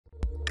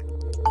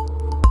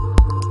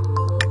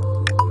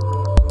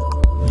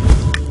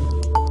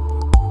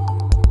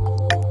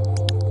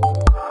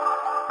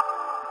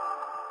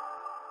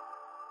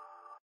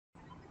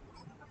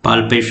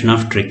palpation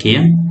of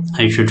trachea.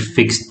 I should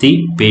fix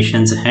the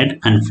patient's head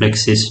and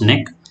flex his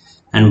neck,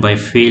 and by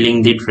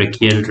feeling the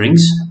tracheal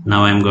rings,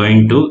 now I am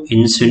going to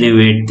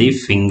insinuate the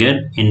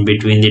finger in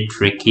between the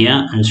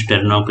trachea and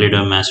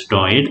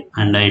sternocleidomastoid,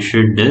 and I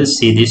should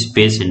see the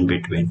space in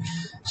between.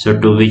 So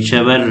to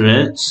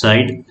whichever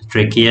side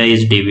trachea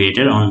is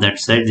deviated, on that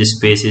side the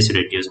space is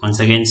reduced. Once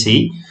again,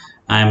 see,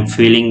 I am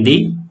feeling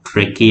the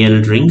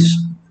tracheal rings.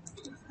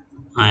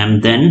 I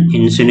am then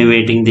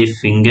insinuating the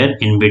finger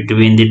in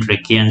between the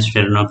trachea and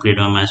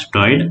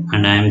sternocleidomastoid,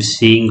 and I am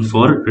seeing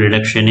for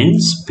reduction in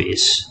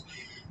space.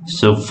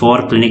 So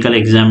for clinical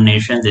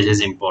examination, this is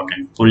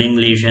important. Pulling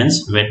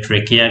lesions where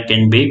trachea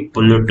can be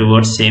pulled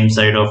towards same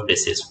side of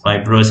disease,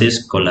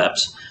 fibrosis,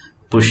 collapse.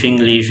 Pushing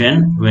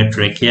lesion where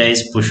trachea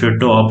is pushed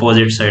to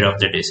opposite side of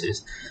the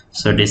disease.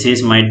 So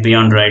disease might be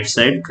on right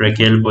side,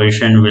 tracheal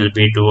position will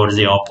be towards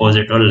the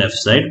opposite or left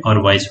side,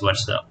 or vice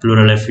versa.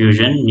 Pleural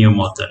effusion,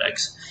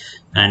 pneumothorax.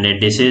 And a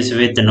disease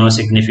with no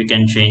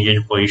significant change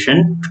in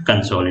position,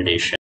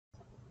 consolidation.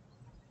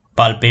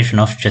 Palpation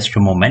of chest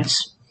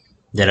movements.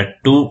 There are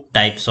two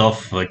types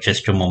of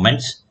chest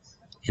movements.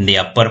 In the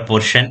upper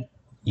portion,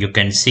 you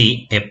can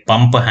see a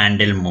pump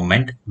handle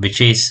movement, which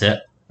is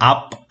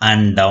up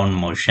and down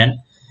motion.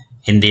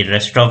 In the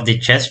rest of the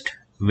chest,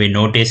 we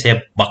notice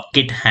a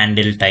bucket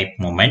handle type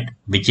movement,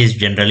 which is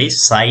generally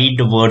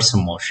sidewards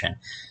motion.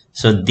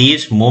 So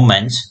these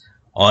movements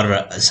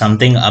or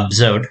something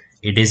observed,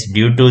 it is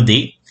due to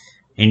the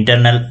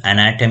internal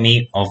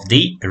anatomy of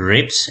the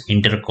ribs,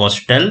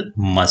 intercostal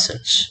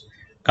muscles.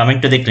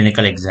 Coming to the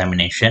clinical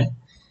examination,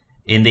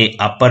 in the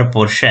upper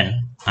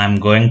portion, I am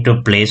going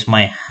to place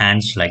my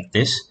hands like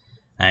this,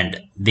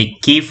 and the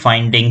key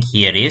finding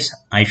here is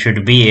I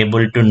should be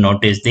able to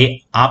notice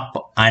the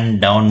up and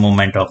down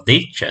movement of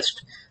the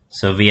chest.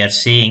 So we are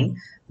seeing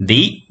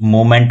the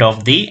movement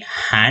of the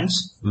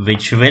hands,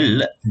 which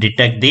will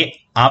detect the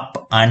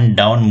up and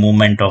down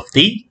movement of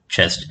the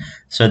chest.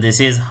 So this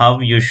is how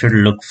you should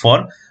look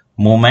for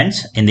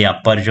movements in the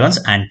upper zones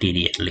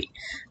anteriorly.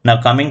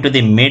 Now coming to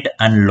the mid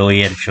and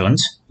lower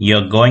zones, you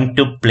are going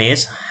to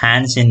place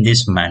hands in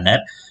this manner,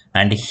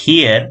 and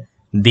here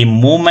the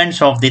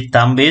movements of the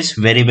thumb is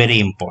very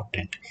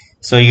important.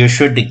 So you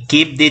should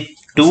keep the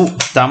two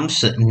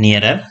thumbs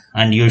nearer,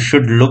 and you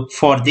should look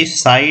for the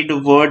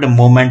sideward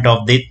movement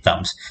of the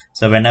thumbs.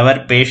 So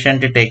whenever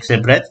patient takes a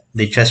breath,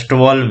 the chest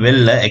wall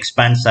will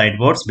expand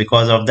sidewards.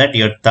 Because of that,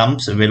 your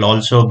thumbs will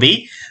also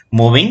be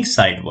moving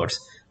sidewards.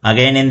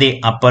 Again, in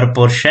the upper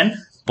portion,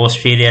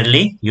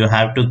 posteriorly, you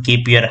have to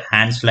keep your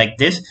hands like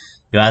this.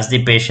 You ask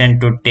the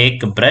patient to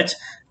take breaths.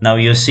 Now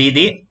you see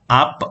the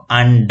up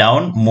and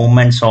down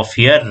movements of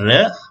your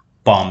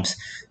palms.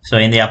 So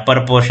in the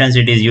upper portions,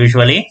 it is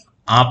usually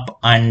up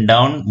and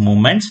down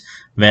movements,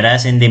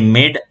 whereas in the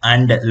mid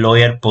and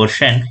lower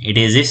portion, it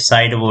is the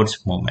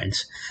sidewards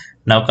movements.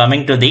 Now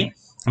coming to the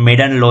mid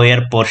and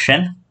lower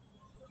portion,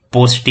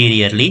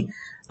 posteriorly,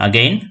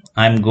 again,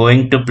 I am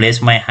going to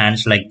place my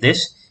hands like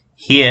this.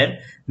 Here,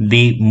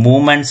 the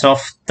movements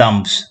of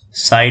thumbs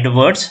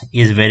sidewards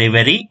is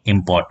very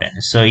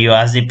important. So you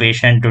ask the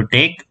patient to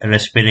take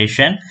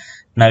respiration.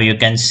 Now you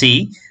can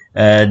see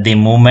the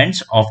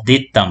movements of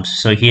the thumbs.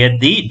 So here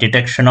the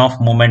detection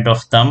of movement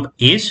of thumb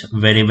is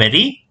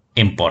very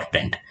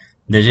important.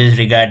 This is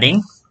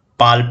regarding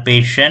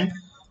palpation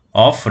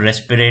of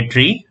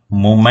respiratory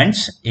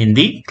movements in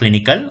the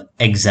clinical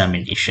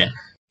examination.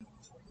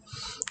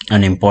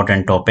 An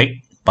important topic,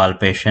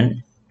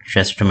 palpation,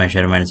 chest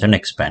measurements and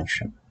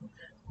expansion.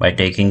 By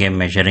taking a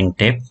measuring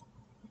tape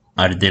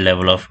at the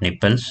level of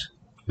nipples,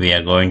 we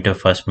are going to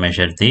first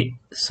measure the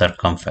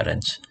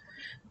circumference.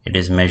 It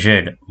is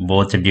measured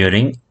both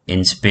during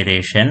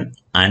inspiration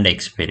and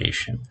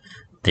expiration.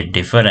 The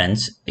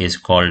difference is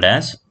called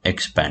as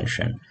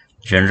expansion.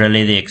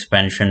 Generally, the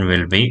expansion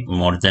will be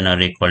more than or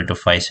equal to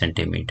 5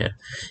 centimeter.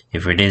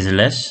 If it is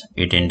less,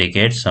 it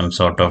indicates some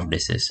sort of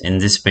disease. In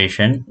this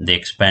patient, the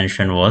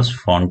expansion was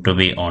found to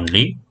be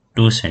only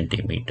 2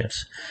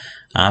 centimeters.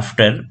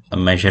 After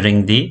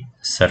measuring the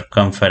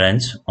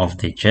circumference of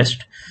the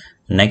chest,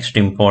 next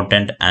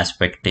important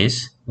aspect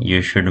is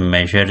you should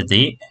measure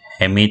the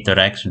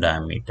hemithorax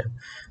diameter.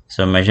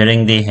 So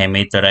measuring the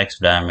hemithorax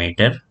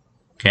diameter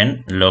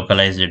can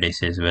localize the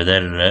disease,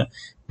 whether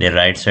the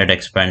right side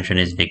expansion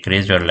is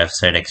decreased or left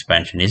side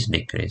expansion is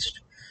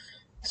decreased.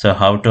 So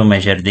how to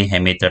measure the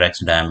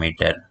hemithorax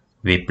diameter?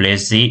 We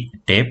place the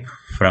tape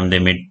from the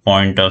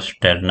midpoint of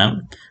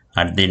sternum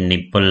at the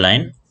nipple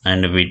line,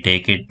 and we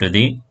take it to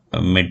the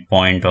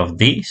midpoint of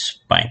the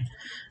spine,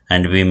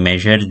 and we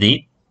measure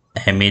the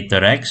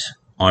hemithorax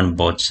on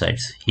both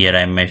sides. Here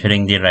I am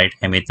measuring the right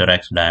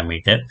hemithorax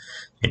diameter.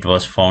 It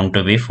was found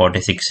to be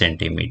 46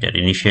 centimeter.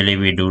 Initially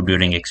we do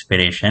during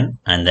expiration,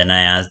 and then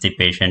I ask the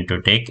patient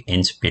to take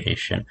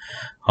inspiration.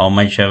 How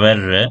much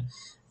ever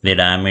the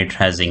diameter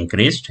has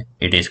increased,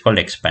 it is called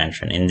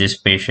expansion. In this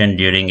patient,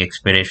 during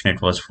expiration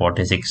it was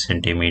 46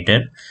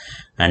 centimeter,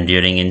 and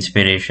during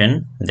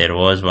inspiration there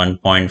was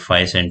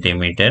 1.5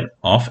 centimeter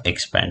of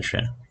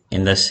expansion.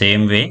 In the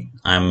same way,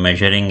 I am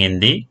measuring in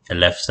the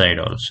left side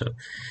also.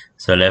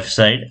 So left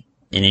side,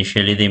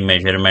 initially the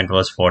measurement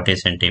was 40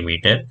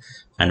 centimeter,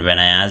 and when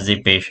I asked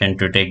the patient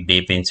to take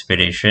deep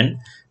inspiration,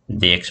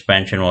 the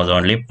expansion was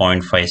only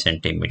 0.5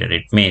 centimeter.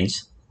 It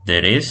means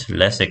there is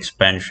less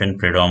expansion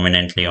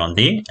predominantly on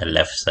the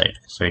left side.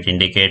 So it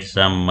indicates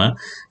some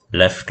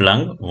left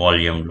lung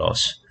volume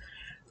loss.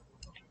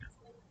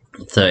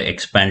 The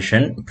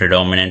expansion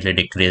predominantly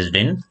decreased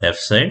in left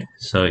side,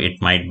 so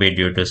it might be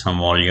due to some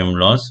volume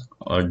loss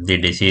or the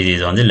disease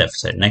is on the left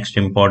side. Next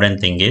important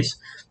thing is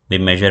the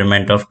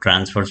measurement of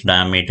transverse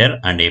diameter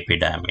and AP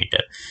diameter.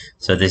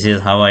 So this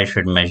is how I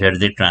should measure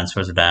the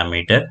transverse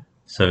diameter.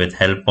 So with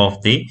help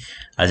of the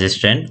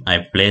assistant, I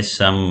place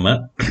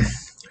some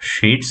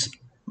sheets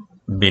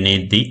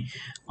beneath the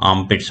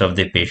armpits of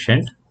the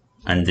patient,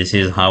 and this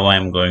is how I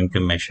am going to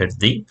measure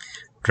the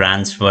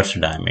transverse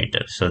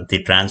diameter. So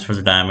the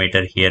transverse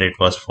diameter here, it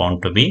was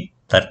found to be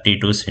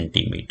 32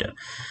 centimeter.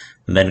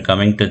 Then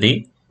coming to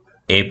the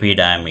AP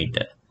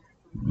diameter,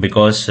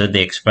 because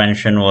the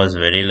expansion was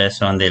very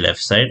less on the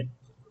left side,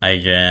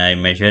 I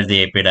measure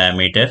the AP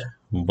diameter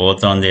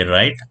both on the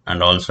right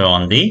and also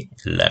on the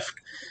left.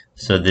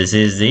 So this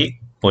is the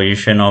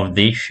position of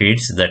the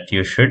sheets that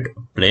you should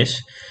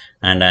place,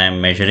 and I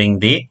am measuring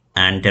the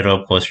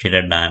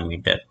anteroposterior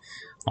diameter.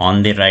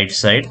 On the right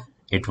side,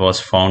 it was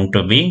found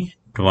to be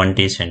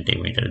 20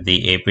 centimeter.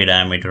 The AP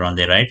diameter on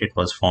the right, it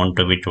was found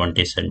to be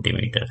 20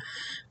 centimeter.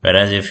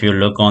 Whereas if you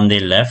look on the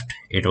left,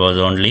 it was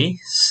only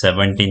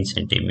 17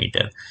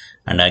 centimeter.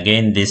 And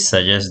again, this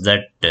suggests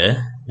that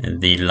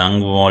the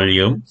lung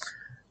volume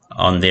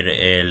on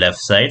the left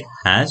side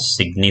has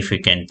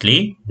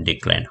significantly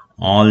declined.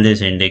 All this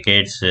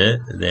indicates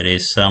there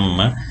is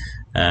some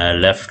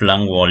left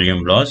lung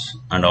volume loss,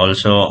 and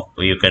also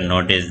you can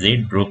notice the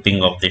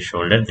drooping of the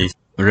shoulder. This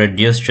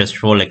reduced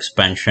chest wall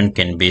expansion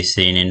can be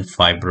seen in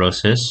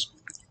fibrosis,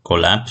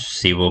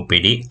 collapse,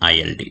 COPD,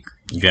 ILD.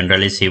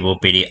 Generally,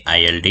 COPD,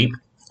 ILD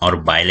or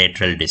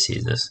bilateral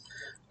diseases.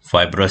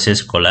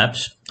 Fibrosis,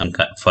 collapse can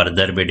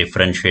further be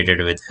differentiated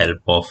with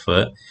help of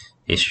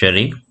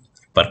history,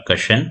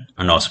 percussion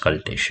and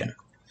auscultation.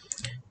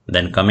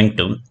 Then coming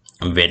to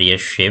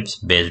various shapes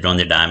based on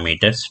the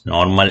diameters.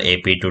 Normal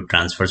AP to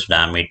transverse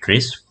diameter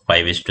is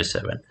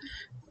 5:7.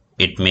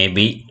 It may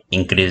be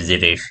increase the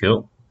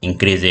ratio,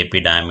 increase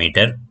AP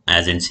diameter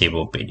as in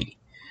COPD.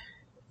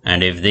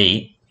 And if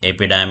the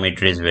AP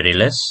diameter is very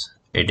less,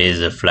 it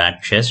is a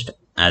flat chest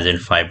as in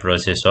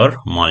fibrosis or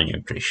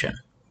malnutrition.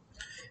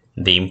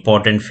 The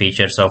important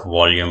features of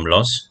volume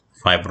loss,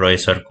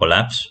 fibrosis or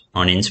collapse.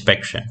 On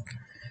inspection,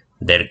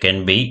 there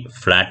can be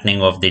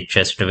flattening of the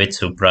chest with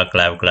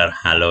supraclavicular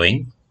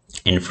hollowing,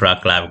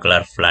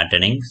 infraclavicular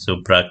flattening,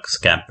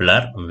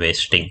 suprascapular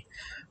wasting.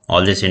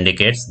 All this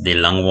indicates the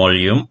lung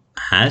volume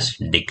has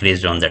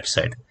decreased on that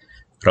side.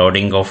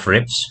 Crowding of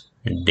ribs,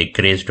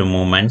 decreased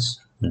movements,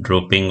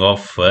 drooping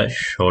of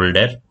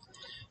shoulder,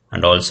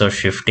 and also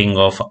shifting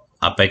of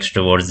apex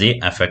towards the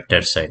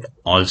affected side.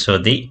 Also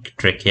the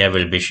trachea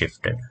will be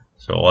shifted.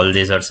 So all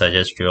these are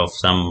suggestive of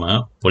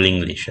some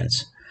pulling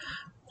lesions.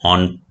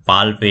 On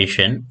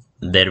palpation,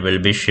 there will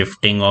be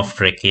shifting of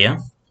trachea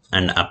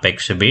and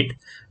apex beat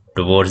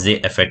towards the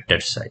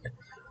affected side.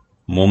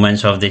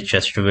 Movements of the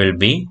chest will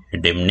be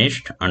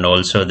diminished, and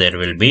also there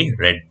will be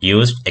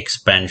reduced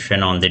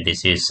expansion on the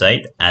disease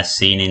side as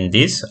seen in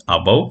this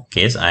above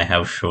case I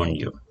have shown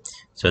you.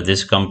 So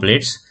this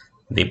completes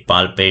the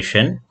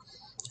palpation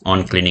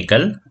on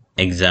clinical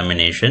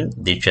examination,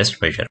 the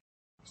chest measure.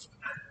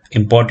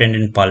 Important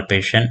in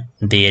palpation,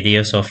 the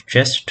areas of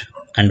chest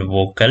and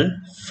vocal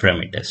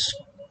fremitus.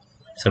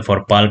 So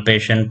for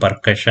palpation,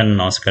 percussion,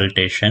 and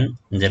auscultation,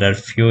 there are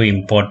few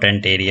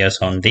important areas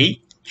on the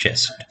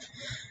chest.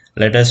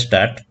 Let us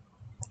start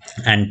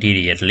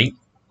anteriorly.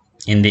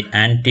 In the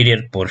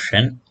anterior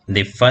portion,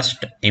 the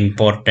first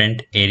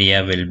important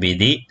area will be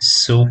the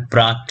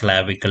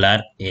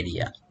supraclavicular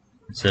area.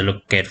 So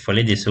look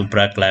carefully, the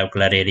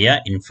supraclavicular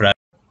area,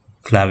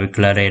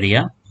 infraclavicular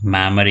area,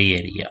 mammary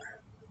area.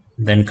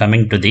 Then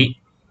coming to the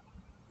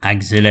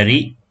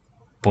axillary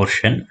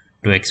portion,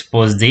 to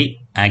expose the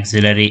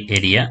axillary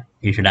area,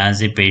 you should ask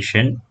the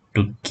patient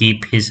to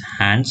keep his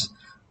hands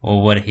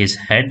over his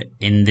head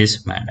in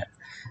this manner.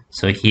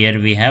 So here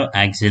we have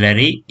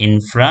axillary,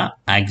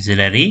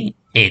 infra-axillary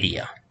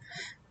area.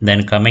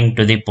 Then coming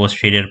to the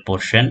posterior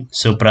portion,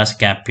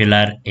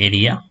 suprascapular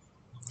area.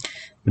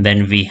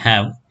 Then we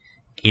have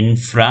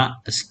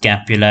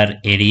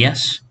infrascapular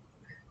areas.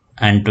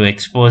 And to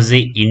expose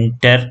the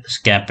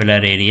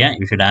interscapular area,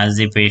 you should ask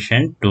the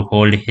patient to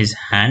hold his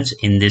hands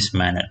in this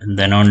manner.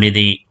 Then only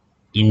the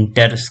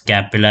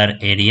interscapular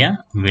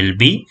area will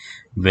be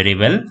very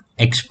well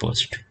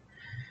exposed.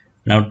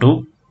 Now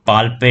to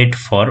palpate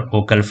for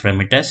vocal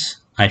fremitus,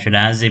 I should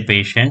ask the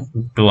patient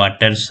to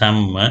utter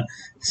some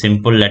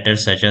simple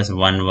letters such as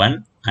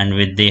 1-1, and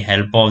with the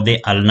help of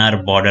the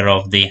ulnar border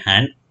of the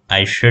hand,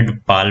 I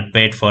should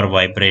palpate for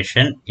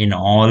vibration in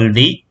all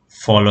the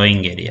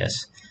following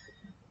areas.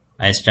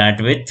 I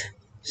start with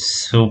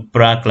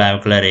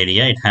supraclavicular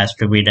area. It has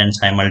to be done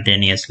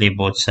simultaneously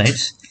both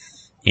sides.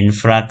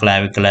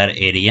 Infraclavicular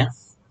area,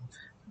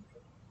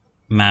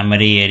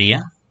 mammary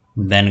area,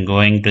 then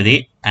going to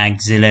the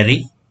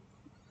axillary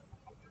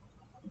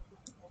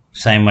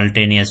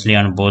simultaneously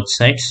on both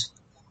sides,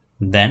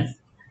 then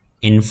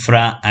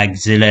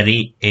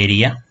infra-axillary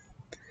area,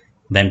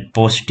 then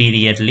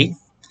posteriorly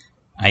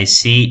I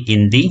see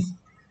in the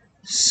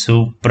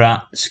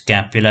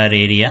suprascapular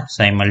area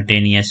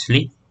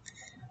simultaneously.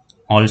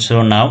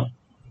 Also now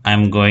I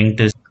am going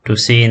to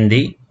see in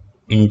the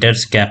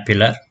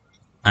interscapular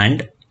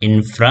and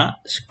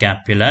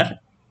infrascapular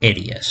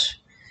areas.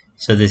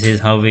 So this is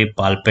how we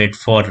palpate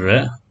for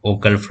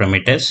vocal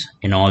fremitus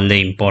in all the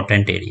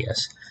important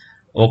areas.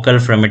 Vocal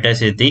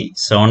fremitus is the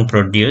sound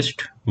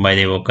produced by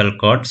the vocal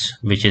cords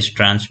which is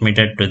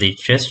transmitted to the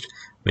chest,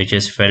 which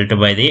is felt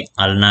by the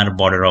ulnar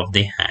border of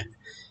the hand.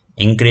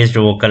 Increased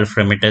vocal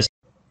fremitus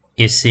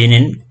is seen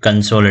in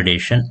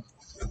consolidation.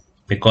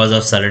 Because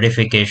of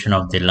solidification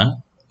of the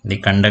lung, the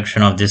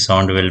conduction of the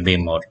sound will be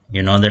more.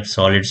 You know that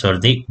solids are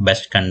the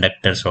best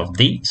conductors of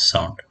the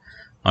sound.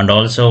 And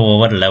also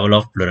over level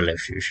of pleural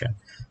effusion.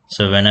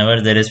 So whenever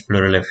there is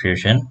pleural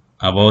effusion,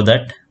 above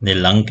that the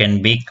lung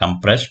can be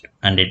compressed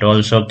and it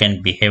also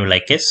can behave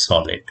like a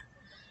solid.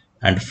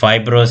 And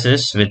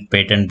fibrosis with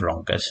patent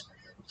bronchus.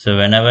 So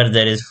whenever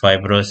there is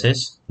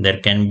fibrosis, there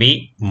can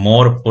be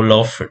more pull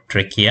of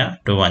trachea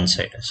to one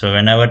side. So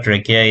whenever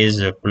trachea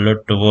is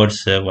pulled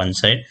towards one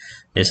side,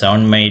 the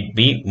sound might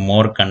be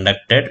more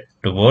conducted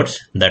towards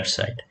that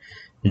side.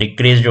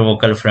 Decreased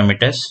vocal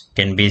fremitus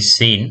can be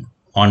seen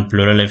on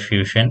pleural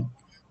effusion,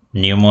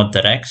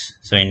 pneumothorax.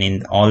 So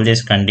in all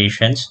these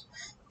conditions,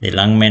 the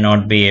lung may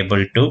not be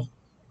able to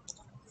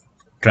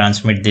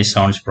transmit these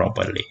sounds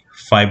properly.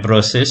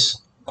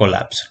 Fibrosis,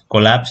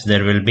 collapse,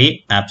 there will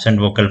be absent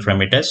vocal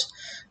fremitus,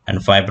 and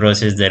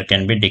fibrosis, there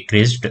can be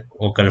decreased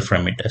vocal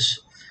fremitus,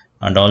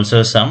 and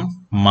also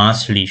some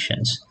mass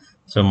lesions.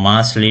 So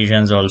mass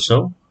lesions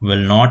also will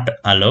not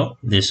allow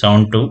the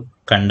sound to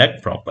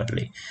conduct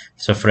properly.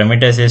 So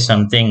fremitus is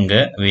something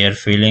we are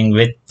feeling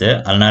with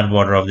the ulnar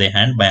border of the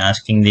hand by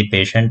asking the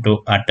patient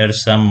to utter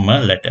some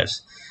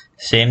letters.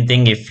 Same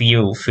thing if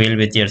you feel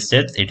with your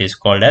chest, it is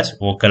called as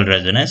vocal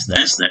resonance.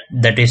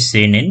 That is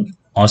seen in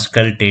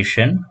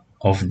auscultation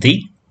of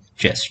the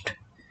chest.